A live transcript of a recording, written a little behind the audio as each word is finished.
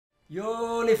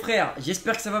Yo les frères,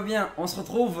 j'espère que ça va bien. On se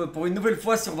retrouve pour une nouvelle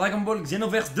fois sur Dragon Ball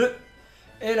Xenoverse 2.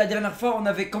 Et la dernière fois on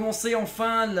avait commencé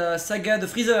enfin la saga de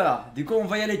Freezer. Du coup on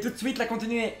va y aller tout de suite la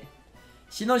continuer.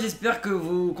 Sinon j'espère que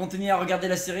vous continuez à regarder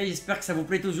la série, j'espère que ça vous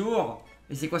plaît toujours.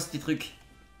 Et c'est quoi ce petit truc?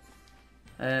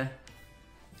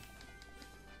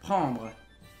 Prendre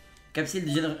capsule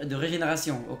de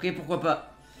régénération, ok, pourquoi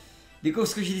pas. Du coup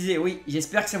ce que je disais, oui,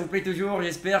 j'espère que ça vous plaît toujours.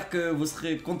 J'espère que vous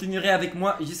continuerez avec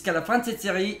moi jusqu'à la fin de cette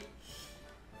série.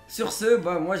 Sur ce,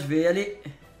 bah moi je vais aller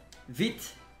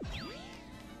vite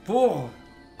pour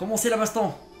commencer la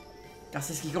baston. Car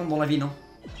c'est ce qui compte dans la vie, non?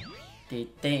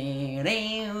 Regarde.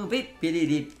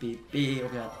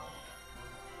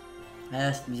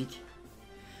 Ah, cette musique.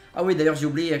 Ah oui, d'ailleurs j'ai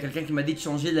oublié, il y a quelqu'un qui m'a dit de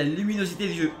changer la luminosité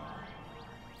du jeu.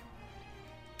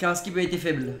 Car skip a été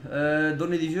faible.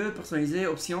 Données du jeu, personnalisé,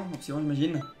 option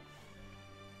j'imagine.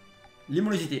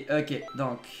 Luminosité, ok,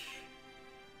 donc...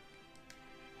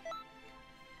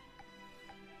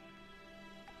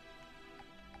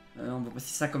 on va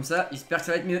passer ça comme ça, j'espère que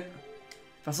ça va être mieux. De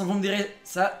toute façon vous me direz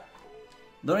ça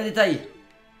dans les détails.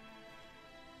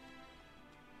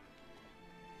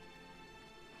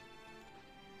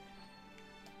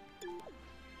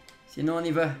 Sinon on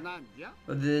y va.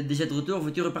 Déjà de retour,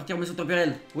 veux-tu repartir mission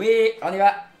temporelle? Oui, on y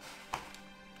va.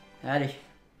 Allez.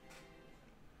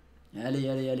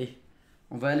 Allez.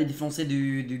 On va aller défoncer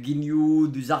du guignou,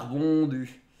 du zarbon, du...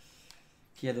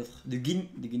 Qui y a d'autre? Du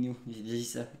guignou, j'ai déjà dit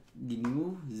ça.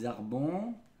 Guignou,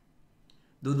 zarbon,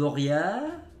 Dodoria,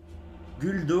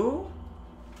 Guldo,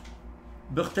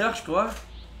 Burter je crois.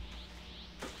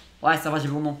 Ouais ça va, j'ai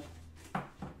bon nom.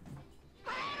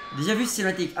 Déjà vu ce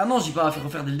cinématique. Ah non, j'ai pas à faire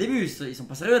refaire dès le début, ils sont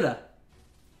pas sérieux là.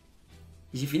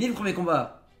 J'ai fini le premier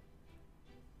combat.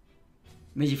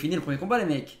 Mais j'ai fini le premier combat les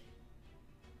mecs.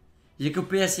 J'ai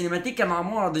copié la cinématique car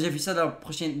normalement on a déjà vu ça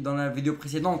dans la vidéo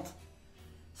précédente.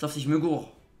 Sauf si je me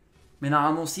gourre. Mais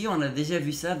normalement aussi on a déjà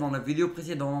vu ça dans la vidéo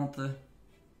précédente.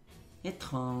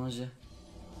 Étrange.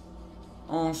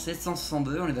 En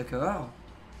 762 on est d'accord.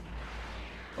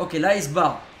 Ok là il se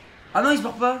barre. Ah non il se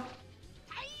barre pas.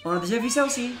 On a déjà vu ça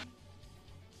aussi.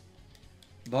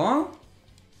 Bon.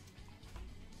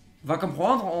 Va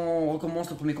comprendre, on recommence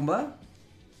le premier combat.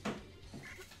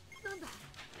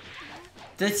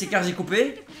 Peut-être c'est car j'ai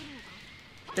coupé.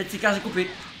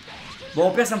 Bon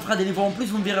au pire ça me fera des niveaux en plus,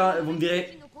 vous me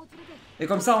direz. Et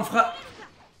comme ça on fera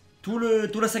tout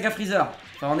la saga Freezer.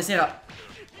 Enfin on essaiera.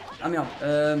 Ah merde.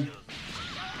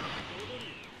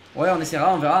 Ouais on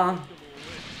essaiera, on verra hein.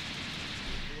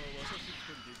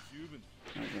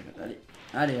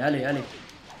 Allez.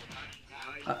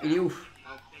 Ah il est où?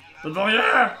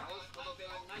 Dodoria.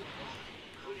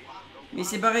 Mais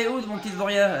c'est barré où de mon petit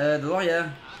Dodoria? Dodoria.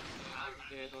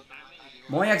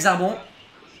 Bon, il y a que Zarbon.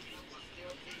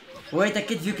 Ouais, ta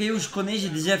quête vieux caillou, je connais, j'ai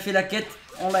déjà fait la quête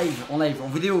en live, en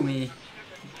vidéo, mais...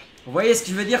 Vous voyez ce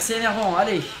que je veux dire, c'est énervant,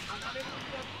 allez.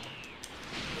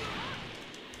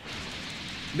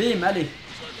 Bim, allez.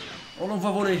 On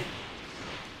va voler.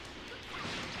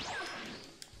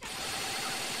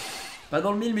 Pas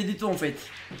dans le mille, mais du tout en fait.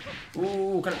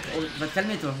 Oh, va te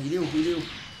calmer toi, il est où?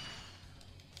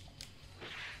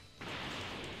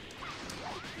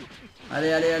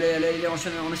 Allez,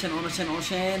 enchaîne. On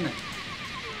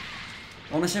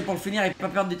enchaîne pour le finir et pas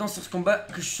perdre du temps sur ce combat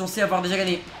que je suis censé avoir déjà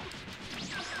gagné.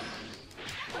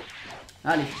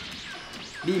 Allez.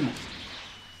 Bim.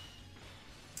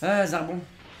 Ah, Zarbon.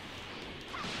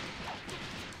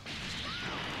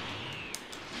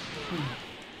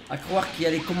 À croire qu'il y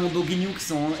a les commandos guignoux qui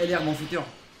sont en LR dans le futur.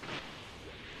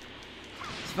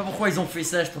 Je sais pas pourquoi ils ont fait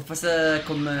ça, je trouve pas ça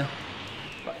comme...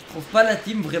 je trouve pas la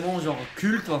team vraiment genre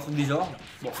culte ou un truc du genre.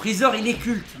 Bon, Freezer il est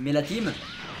culte, mais la team...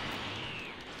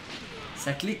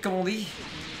 Ça clique comme on dit.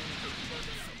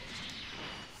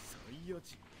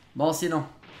 Bon, sinon.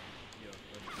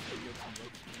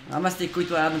 Ramasse tes couilles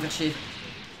toi, arrête de me faire chier.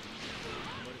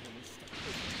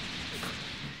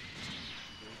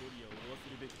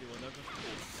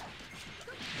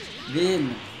 Bim.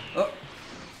 Oh.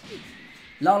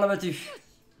 Là on l'a battu.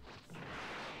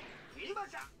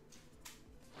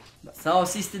 Bah, ça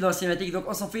aussi c'était dans la cinématique donc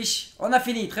on s'en fiche. On a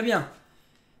fini, très bien.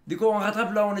 Du coup on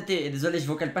rattrape là où on était. Et désolé je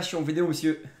vocale pas, je suis en vidéo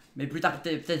monsieur. Mais plus tard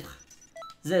peut-être.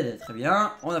 Z, très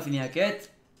bien. On a fini la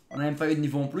quête. On a même pas eu de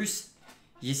niveau en plus.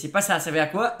 Je sais pas ça a servi à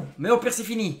quoi. Mais au pire c'est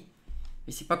fini.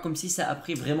 Et c'est pas comme si ça a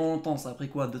pris vraiment longtemps. Ça a pris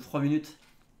quoi, 2-3 minutes.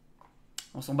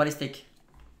 On s'en bat les steaks.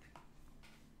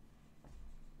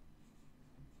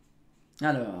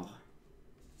 Alors.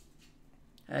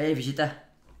 Allez, Vegeta.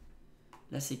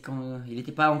 Là, c'est quand... il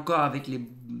n'était pas encore avec les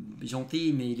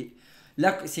gentils, mais il est...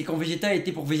 Là, c'est quand Vegeta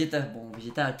était pour Vegeta. Bon,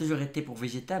 Vegeta a toujours été pour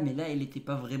Vegeta, mais là, il n'était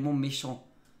pas vraiment méchant.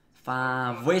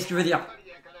 Enfin, vous voyez ce que je veux dire.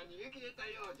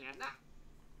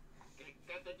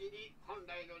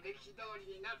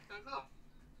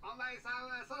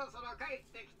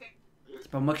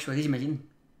 C'est pas moi qui choisis, j'imagine.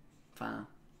 Enfin...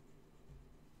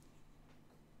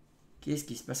 Qu'est-ce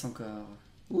qui se passe encore?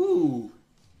 Ouh!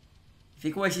 Il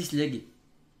fait quoi ici ce leg?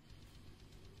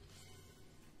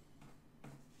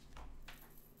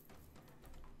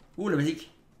 Ouh, la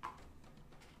musique.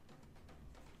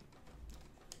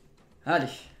 Allez.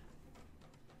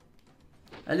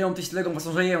 Allez, mon petit slug, on va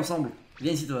s'enjailler ensemble.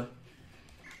 Viens ici, toi.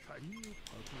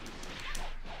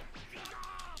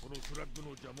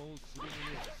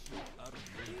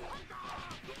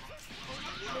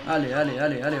 Allez, allez,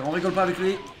 allez, allez, on rigole pas avec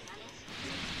lui.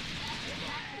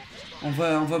 On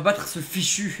va battre ce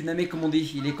fichu Namek, comme on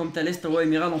dit. Il est comme Thalès, Tawa et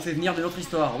Mira l'ont fait venir de notre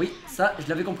histoire. Oui, ça, je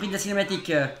l'avais compris de la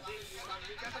cinématique.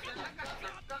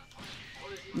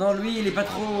 Non, lui, il est pas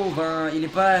trop... Ben, il est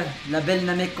pas la belle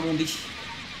Namek, comme on dit.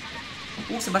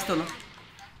 Oh, c'est baston, hein.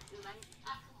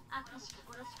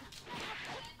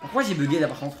 Pourquoi j'ai bugué, là,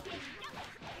 par contre?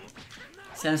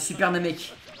 C'est un super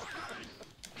Namek.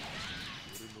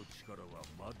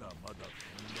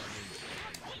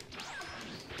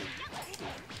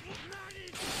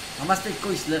 Ramasse tes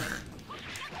Koisler.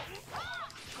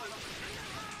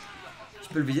 Je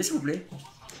peux le viser, s'il vous plaît?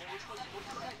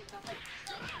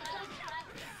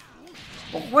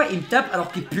 Pourquoi il me tape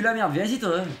alors qu'il pue la merde? Viens ici,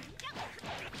 toi.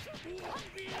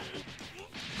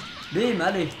 Bim,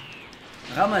 allez.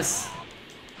 Ramasse.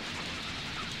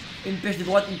 Une pêche de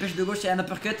droite, une pêche de gauche et un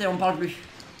uppercut et on parle plus.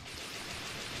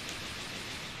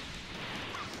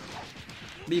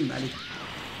 Bim, allez.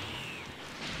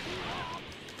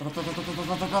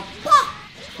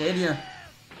 Très bien.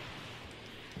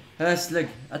 Ah, slug.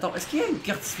 Attends, est-ce qu'il y a une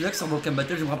carte slug sur Dokkan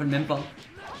Battle? Je me rappelle même pas.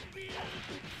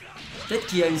 Peut-être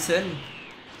qu'il y a une seule.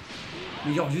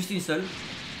 Mais genre juste une seule.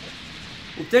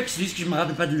 Ou peut-être que c'est juste que je me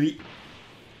rappelle pas de lui.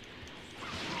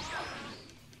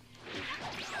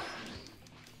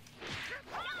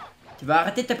 Tu vas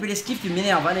arrêter de taper l'esquive, tu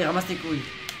m'énerves. Allez, ramasse tes couilles.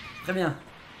 Très bien.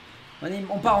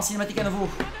 On part en cinématique à nouveau.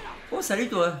 Oh, salut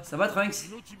toi. Ça va,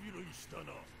 Trunks?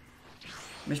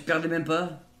 Mais je perdais même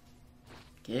pas.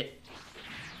 Ok.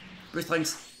 Plus Trunks.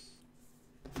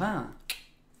 Enfin.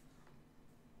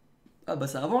 Ah bah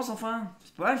ça avance enfin.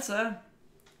 C'est pas mal ça.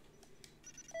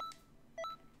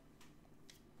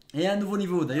 Et un nouveau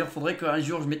niveau. D'ailleurs, faudrait qu'un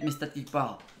jour je mette mes stats quelque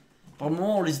part. Pour le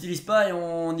moment, on les utilise pas et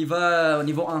on y va au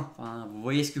niveau 1. Enfin, vous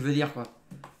voyez ce que je veux dire quoi.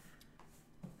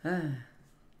 Ah.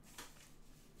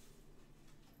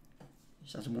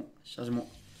 Chargement, chargement.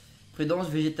 Prudence,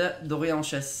 Vegeta, Doria en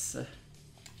chasse.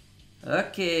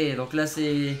 Ok, donc là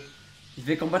c'est... Je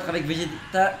vais combattre avec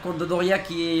Vegeta contre Dodoria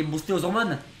qui est boosté aux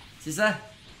hormones. C'est ça?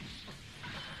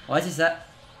 Ouais, c'est ça.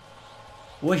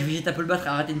 Ouais, Vegeta peut le battre.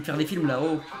 Arrêtez de me faire les films là.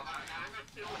 Oh.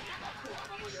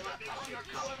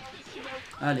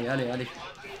 Allez, allez, allez.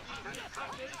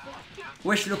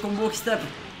 Wesh, le combo qui se tape.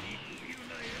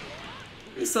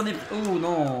 Il s'en est... Oh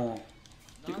non.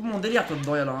 C'est comme mon délire toi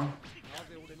Dodoria là. Hein.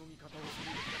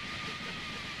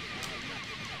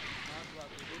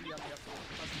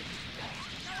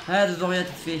 Ah, Dodoria,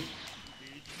 tu te fais.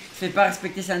 Tu te fais pas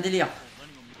respecter, c'est un délire.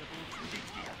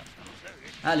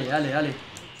 Allez, allez, allez.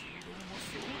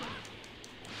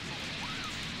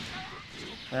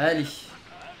 Allez.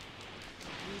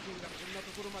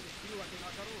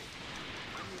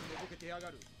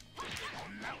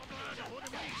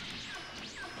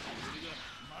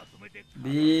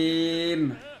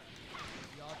 Bim.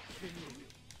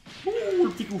 Ouh, le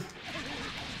petit coup.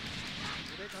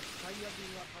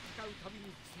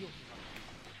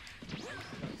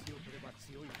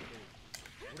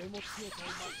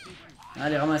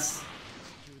 Allez, ramasse.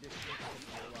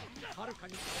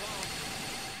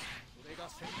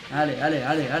 Allez, allez,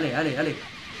 allez, allez, allez, allez.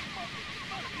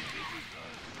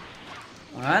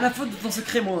 Rien à foutre de ton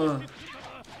secret, moi.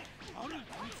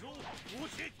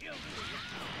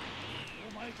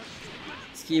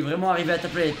 Ce qui est vraiment arrivé à ta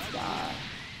planète. Bah...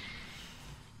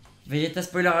 Vegeta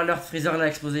spoiler alert, Freezer l'a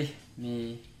explosé.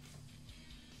 Mais...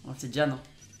 On le sait déjà, non?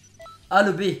 Ah,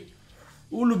 le B.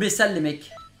 Ouh, le B sale, les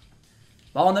mecs.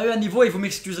 Bah, on a eu un niveau et vous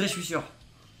m'excuserez, je suis sûr.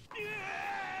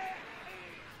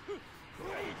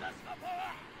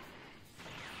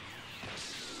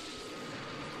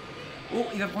 Oh,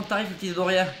 il va prendre tarif, le petit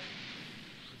Dodoria.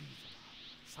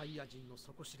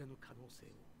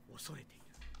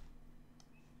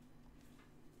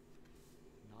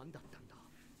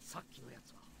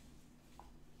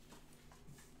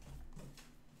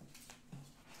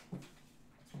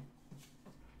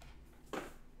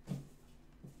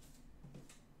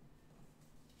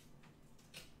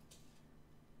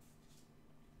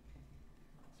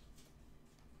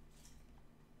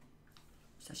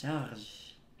 Ça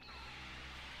charge.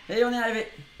 Et on est arrivé.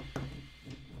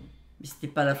 Mais c'était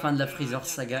pas la fin de la Freezer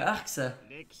Saga Arc, ça.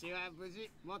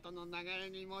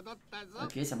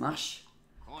 Ok, ça marche.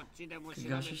 Le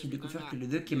garçon, j'ai découvert que les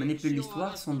deux qui manipulent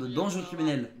l'histoire sont de dangereux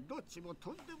criminels.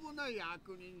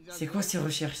 C'est quoi ces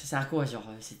recherches? Ça sert à quoi? Genre,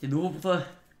 c'était nouveau pour toi?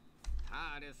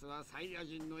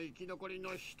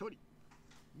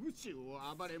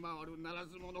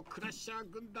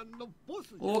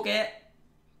 Ok.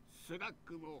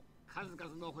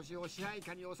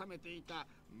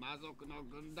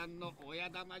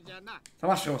 Ça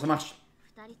marche, frérot, ça marche.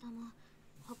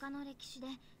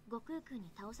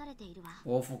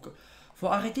 Oh, faut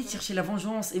arrêter de chercher la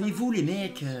vengeance. Aimez-vous, les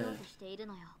mecs. Ils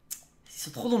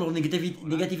sont trop dans leur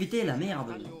négativité, la merde.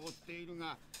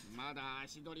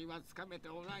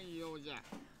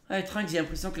 Ouais, Trunks, j'ai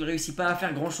l'impression qu'il réussit pas à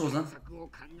faire grand chose. Hein.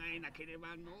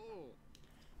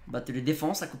 Bah, tu les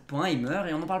défenses à coups de poing, il meurt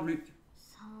et on n'en parle plus.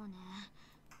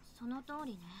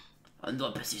 On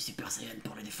doit passer Super Saiyan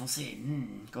pour les défoncer.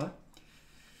 Quoi?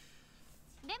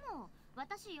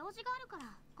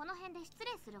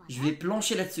 Je vais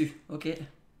plancher là-dessus, ok.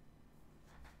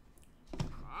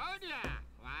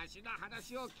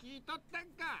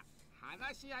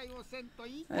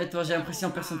 Allez, toi, j'ai l'impression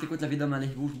que personne t'écoute la vie d'homme. Allez,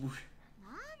 bouge, bouge.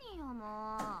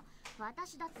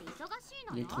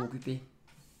 Il est trop occupé.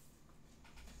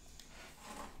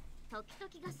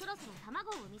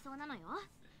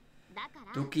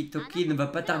 Toki Toki ne va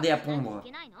pas tarder à pondre.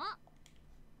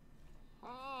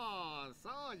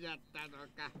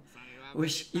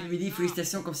 Wesh, il lui dit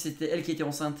félicitations comme si c'était elle qui était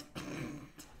enceinte.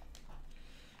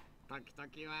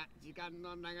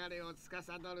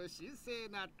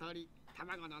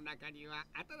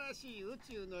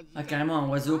 Ah, carrément un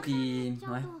oiseau qui...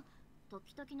 Ouais.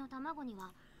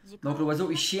 Donc le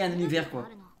oiseau il chie un univers quoi.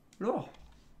 Lourd.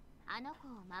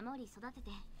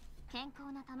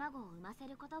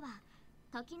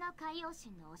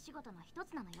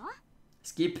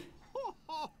 Skip.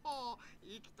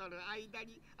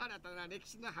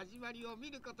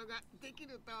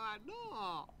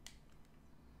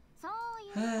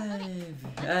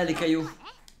 Ah, les cailloux.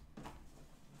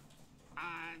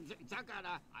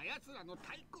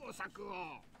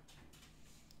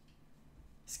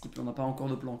 Skip, on n'a pas encore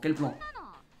de plan. Quel plan?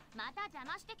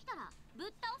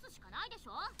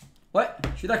 Ouais,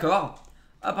 je suis d'accord.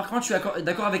 Ah, par contre, je suis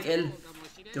d'accord avec elle.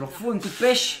 Tu leur faut une petite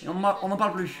pêche et on n'en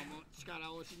parle plus.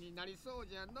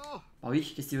 Ah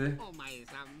oui, qu'est-ce que tu veux?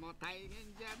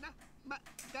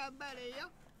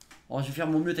 Oh, je vais faire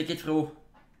mon mieux, t'inquiète frérot.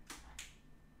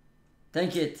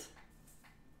 T'inquiète.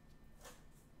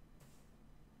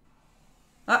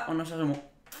 Ah, on a un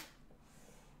chargement.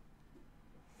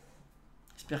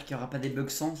 J'espère qu'il n'y aura pas des bugs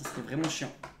sans, ça serait vraiment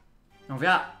chiant. On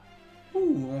verra.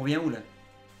 Ouh, on revient où là?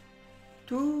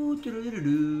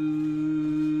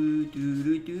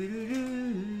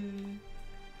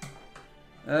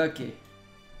 Ok.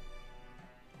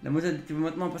 La moto, tu peux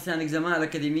maintenant passer un examen à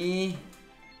l'académie.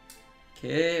 Ok,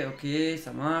 ok,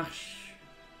 ça marche.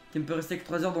 Tu ne peux rester que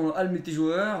 3 heures dans le hall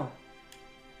multijoueur.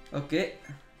 Ok,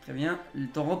 très bien.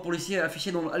 Ton rang de policier est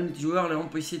affiché dans le hall multijoueur. Les rangs de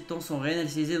policier de temps sont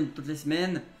réinitialisés toutes les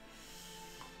semaines.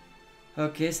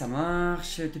 Ok, ça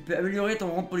marche. Tu peux améliorer ton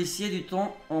rang de policier du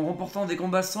temps en remportant des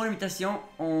combats sans limitation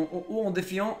ou en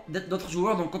défiant d'autres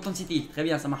joueurs dans Content City. Très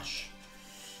bien, ça marche.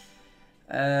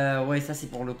 Ouais, ça c'est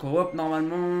pour le co-op.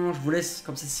 Normalement, je vous laisse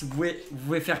comme ça si vous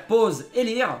pouvez faire pause et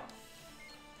lire.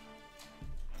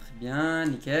 Très bien,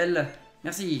 nickel.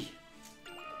 Merci.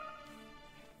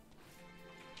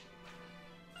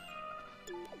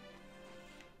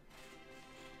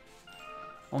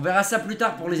 On verra ça plus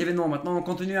tard pour les événements. Maintenant, on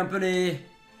continue un peu les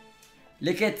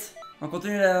quêtes. On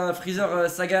continue la Freezer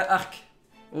saga arc.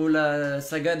 Ou la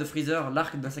saga de Freezer,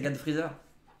 l'arc de la saga de Freezer.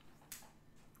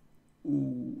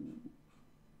 Ou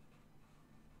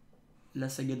la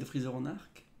saga de Freezer en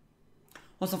arc.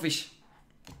 On s'en fiche.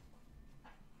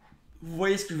 Vous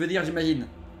voyez ce que je veux dire, j'imagine.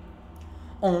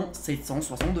 En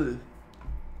 762.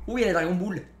 Oui, il y a les Dragon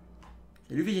Ball.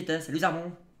 Salut Vegeta, salut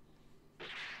Zarbon.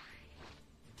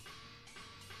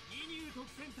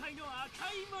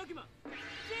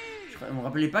 On me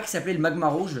rappelait pas que ça s'appelait le magma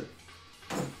rouge.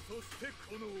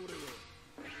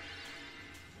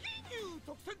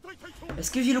 Est-ce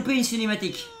que j'ai loupé une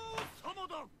cinématique?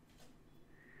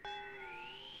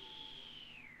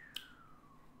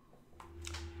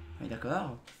 Oui,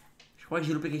 d'accord. Je crois que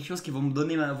j'ai loupé quelque chose qui va me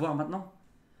donner ma voix maintenant.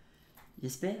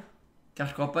 J'espère. Car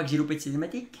je crois pas que j'ai loupé de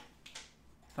cinématique.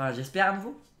 Enfin, j'espère à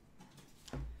nouveau.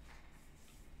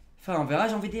 Enfin, on verra,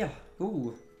 j'ai envie de dire.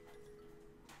 Ouh.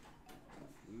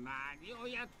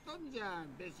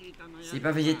 C'est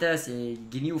pas Vegeta, c'est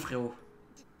Ginyu, frérot.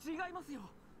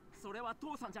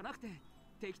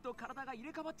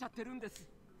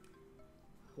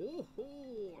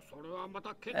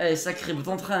 Eh, sacré bout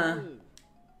en train, hein.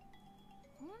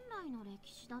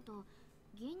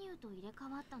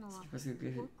 Parce que...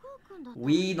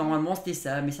 Oui, normalement c'était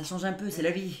ça, mais ça change un peu, c'est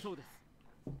la vie.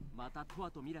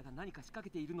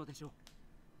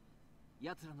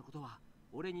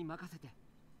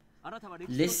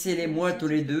 Laissez-les-moi tous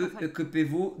les deux,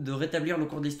 occupez-vous de rétablir le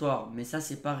cours de l'histoire. Mais ça,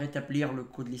 c'est pas rétablir le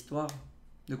cours de l'histoire.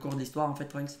 Le cours de l'histoire, en fait,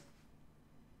 Franks.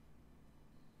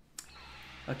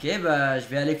 Ok, bah, je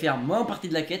vais aller faire moi en partie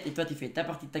de la quête et toi, tu fais ta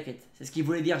partie de ta quête. C'est ce qu'il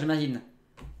voulait dire, j'imagine.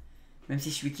 Même si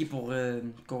je suis qui pour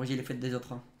corriger les faits des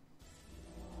autres. Hein.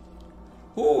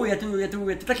 Oh, il y a tout, il y a tout, il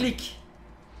y a toute la clique.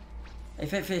 Allez,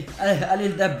 fais. Allez, allez,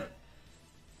 le dab.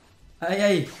 Aïe,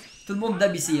 aïe. Tout le monde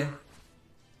dab ici, hein.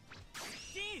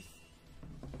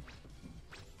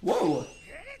 Wow.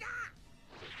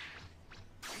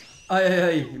 Aïe aïe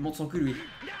aïe, il monte son cul lui.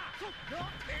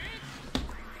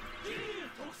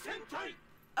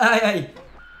 Aïe aïe.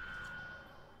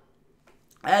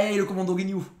 Aïe aïe, le commando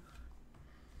guignou.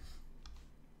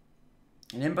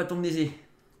 Il n'aime pas ton baiser.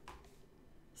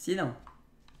 Sinon,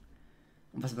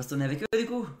 on va se bastonner avec eux du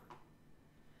coup.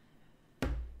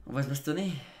 On va se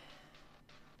bastonner.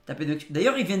 Taper de...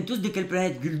 D'ailleurs, ils viennent tous de quelle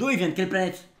planète? Guldo, il vient de quelle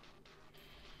planète?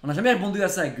 On n'a jamais répondu à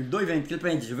ça. Guldo, il vient de quelle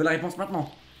planète? Je veux la réponse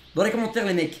maintenant. Dans les commentaires,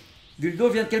 les mecs. Guldo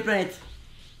vient de quelle planète?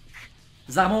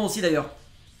 Zarmon aussi, d'ailleurs.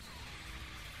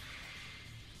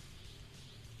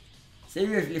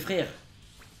 Salut les frères.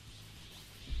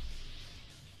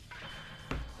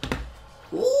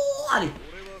 Oh, allez.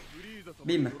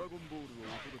 Bim.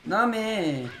 Non,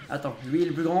 mais... Attends, lui,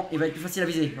 le plus grand, il va être plus facile à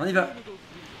viser. On y va.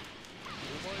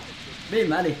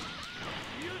 Bim, allez.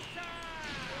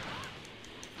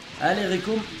 Allez,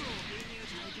 Rico.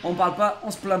 On parle pas, on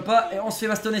se plaint pas et on se fait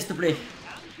bastonner, s'il te plaît.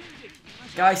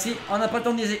 Car ici, on n'a pas le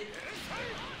temps de niaiser.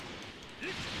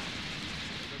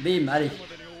 Bim, allez.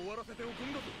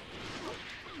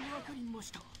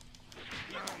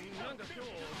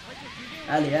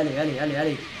 Allez, allez, allez, allez,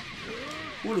 allez.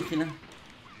 Ouh, le crine.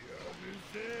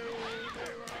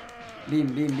 Bim,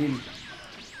 bim, bim.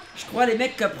 Je crois, les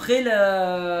mecs, qu'après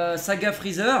la saga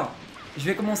Freezer, je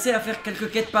vais commencer à faire quelques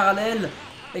quêtes parallèles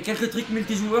et quelques trucs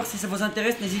multijoueurs. Si ça vous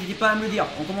intéresse, n'hésitez pas à me le dire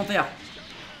en commentaire.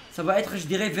 Ça va être, je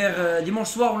dirais, vers dimanche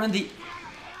soir ou lundi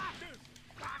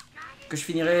que je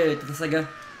finirai toute la saga,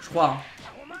 je crois. Hein.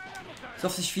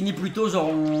 Sauf si je finis plus tôt, genre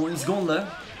en une seconde là,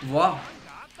 voir.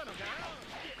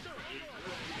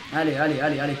 Allez, allez,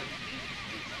 allez, allez.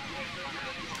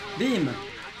 Bim.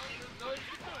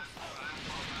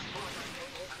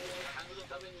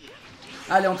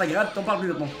 Allez, on t'aggrave, t'en parles plus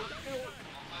maintenant.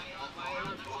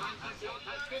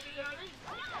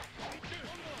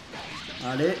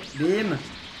 Allez, bim.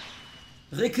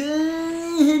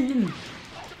 Recul.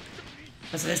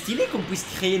 Ça serait stylé qu'on puisse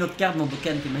créer notre carte dans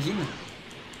Dokkan, t'imagines?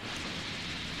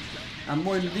 À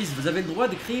moi, ils me disent, vous avez le droit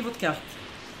de créer votre carte.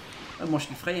 Ah, moi, je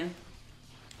suis frais, hein.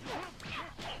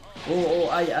 Oh, oh,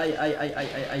 aïe, aïe, aïe, aïe, aïe,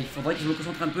 aïe, aïe. Faudrait que je me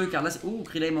concentre un peu, car là, c'est... Oh,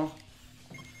 Krillin est mort.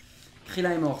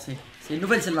 Krillin est mort, c'est une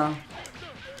nouvelle, celle-là. Hein.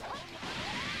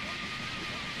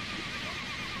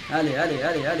 Allez, allez,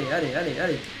 allez, allez, allez, allez,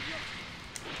 allez.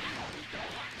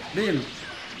 Bim.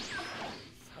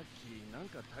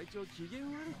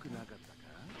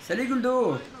 Salut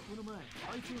Guldo.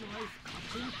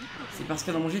 C'est parce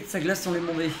qu'elle a mangé de sa glace sans les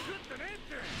demander.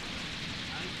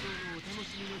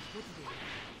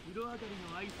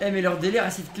 Eh mais leur délire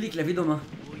à cette clique, la vie d'homme.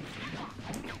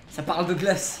 Ça parle de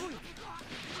glace.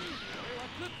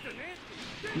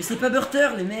 Mais c'est pas Burter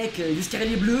les mecs,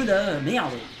 l'escalier bleu là,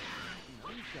 merde.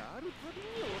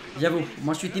 J'avoue,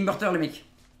 moi je suis Team Burter les mecs.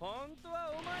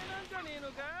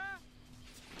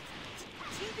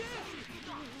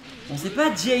 On sait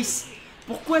pas Jace.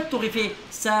 Pourquoi t'aurais fait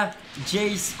ça,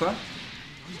 Jace, quoi?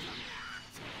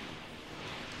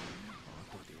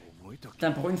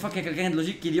 Putain, pour une fois qu'il y a quelqu'un de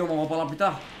logique qui dit on en reparlera plus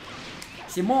tard.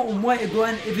 C'est moi ou moi et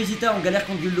Gohan et Vegeta en galère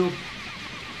contre Guldo.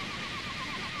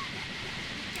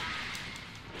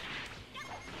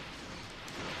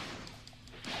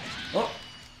 Oh.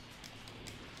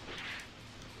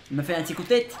 Il m'a fait un petit coup de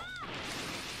tête.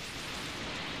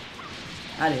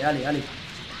 Allez, allez, allez.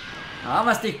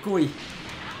 Ramasse tes couilles.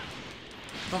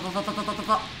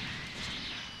 Attends.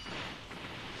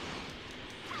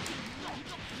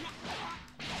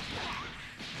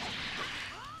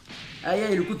 Aïe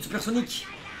aïe, le coup de supersonique.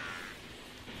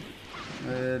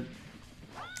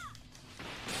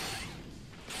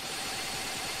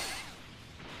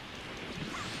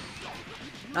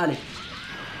 Allez.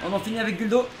 On en finit avec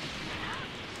Guldo.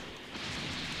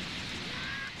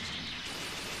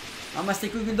 Ramasse tes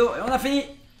couilles Guldo et on a fini.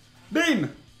 Bim.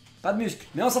 Pas de muscle,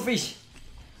 mais on s'en fiche.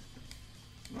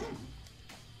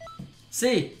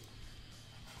 C.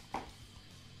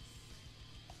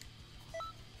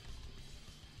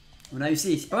 On a eu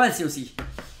C, c'est pas mal C aussi.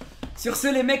 Sur ce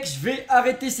les mecs, je vais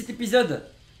arrêter cet épisode.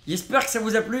 J'espère que ça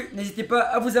vous a plu. N'hésitez pas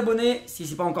à vous abonner si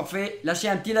c'est pas encore fait. Lâchez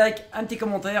un petit like, un petit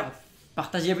commentaire.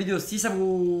 Partagez la vidéo si ça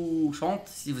vous chante,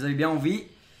 si vous avez bien envie.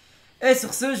 Et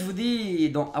sur ce, je vous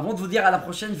dis, avant de vous dire à la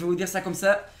prochaine, je vais vous dire ça comme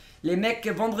ça. Les mecs,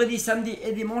 vendredi, samedi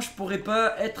et dimanche, je pourrai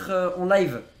pas être en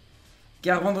live.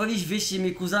 Car vendredi, je vais chez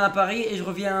mes cousins à Paris et je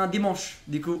reviens dimanche,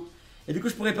 du coup. Et du coup,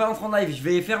 je pourrai pas entrer en live. Je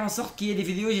vais faire en sorte qu'il y ait des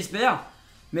vidéos, j'espère.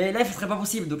 Mais live, ce serait pas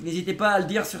possible. Donc, n'hésitez pas à le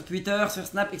dire sur Twitter, sur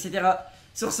Snap, etc.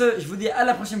 Sur ce, je vous dis à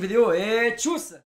la prochaine vidéo et tchuss!